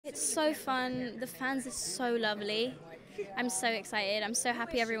It's so fun. The fans are so lovely. I'm so excited. I'm so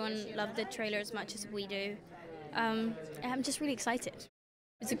happy everyone loved the trailer as much as we do. I'm just really excited.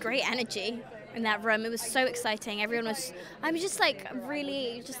 It's a great energy in that room. It was so exciting. I'm just like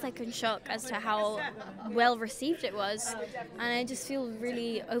really just like in shock as to how well received it was. And I just feel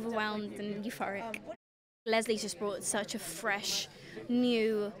really overwhelmed and euphoric. Leslie's just brought such a fresh,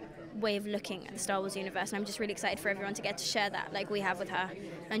 new way of looking at the Star Wars universe, and I'm just really excited for everyone to get to share that like we have with her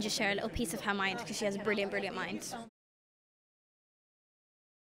and just share a little piece of her mind, because she has a brilliant, brilliant mind.